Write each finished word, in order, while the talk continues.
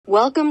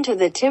Welcome to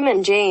the Tim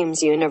and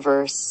James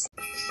universe.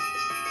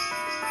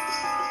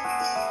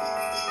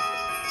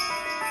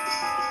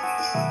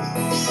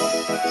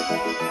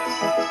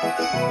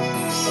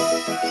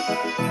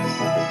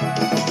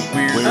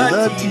 We're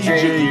the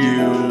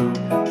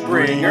TJU,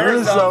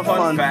 bringers of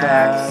fun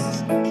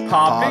facts,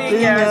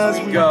 popping as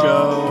we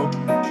go,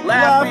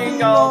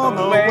 laughing all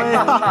the way.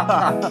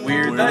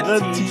 We're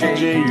the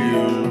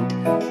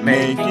TJU,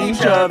 making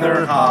each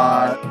other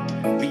hot.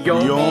 The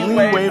only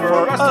way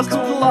for us to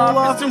cool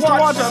off is to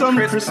watch some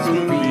Christmas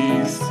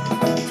movies.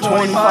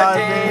 25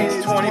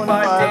 days,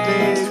 25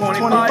 days,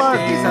 25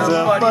 days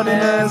of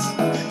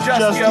buddiness.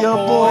 Just your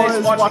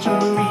boys watching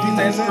movies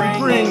and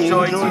bringing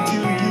joy to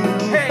you.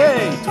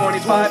 Hey,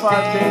 25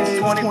 days,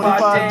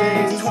 25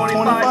 days,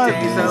 25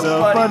 days of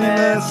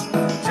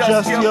buddiness.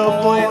 Just your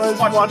boys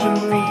watching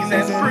movies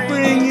and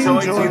bringing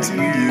joy to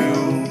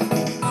you.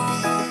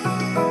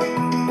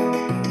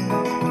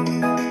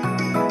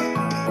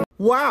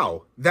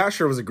 Wow, that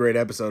sure was a great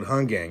episode,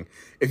 huh, gang?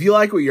 If you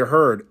like what you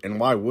heard, and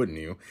why wouldn't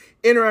you,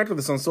 interact with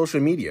us on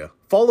social media.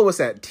 Follow us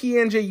at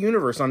TNJ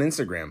Universe on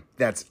Instagram.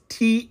 That's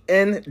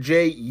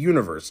TNJ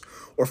Universe.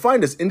 Or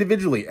find us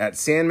individually at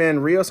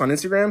Sandman Rios on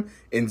Instagram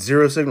and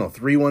Zero Signal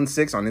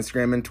 316 on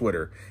Instagram and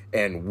Twitter.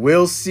 And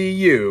we'll see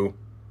you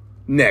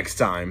next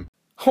time.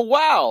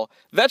 Wow,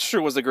 that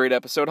sure was a great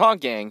episode, huh,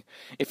 gang?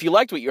 If you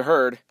liked what you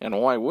heard,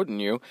 and why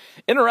wouldn't you,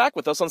 interact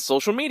with us on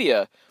social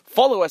media.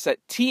 Follow us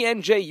at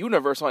TNJ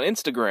Universe on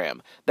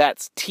Instagram.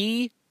 That's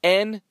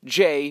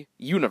TNJ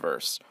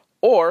Universe.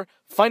 Or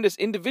find us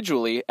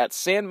individually at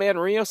Sandman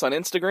Rios on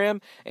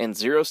Instagram and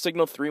Zero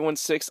Signal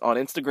 316 on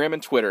Instagram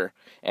and Twitter.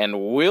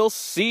 And we'll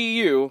see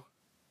you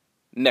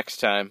next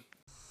time.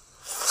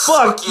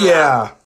 Fuck yeah!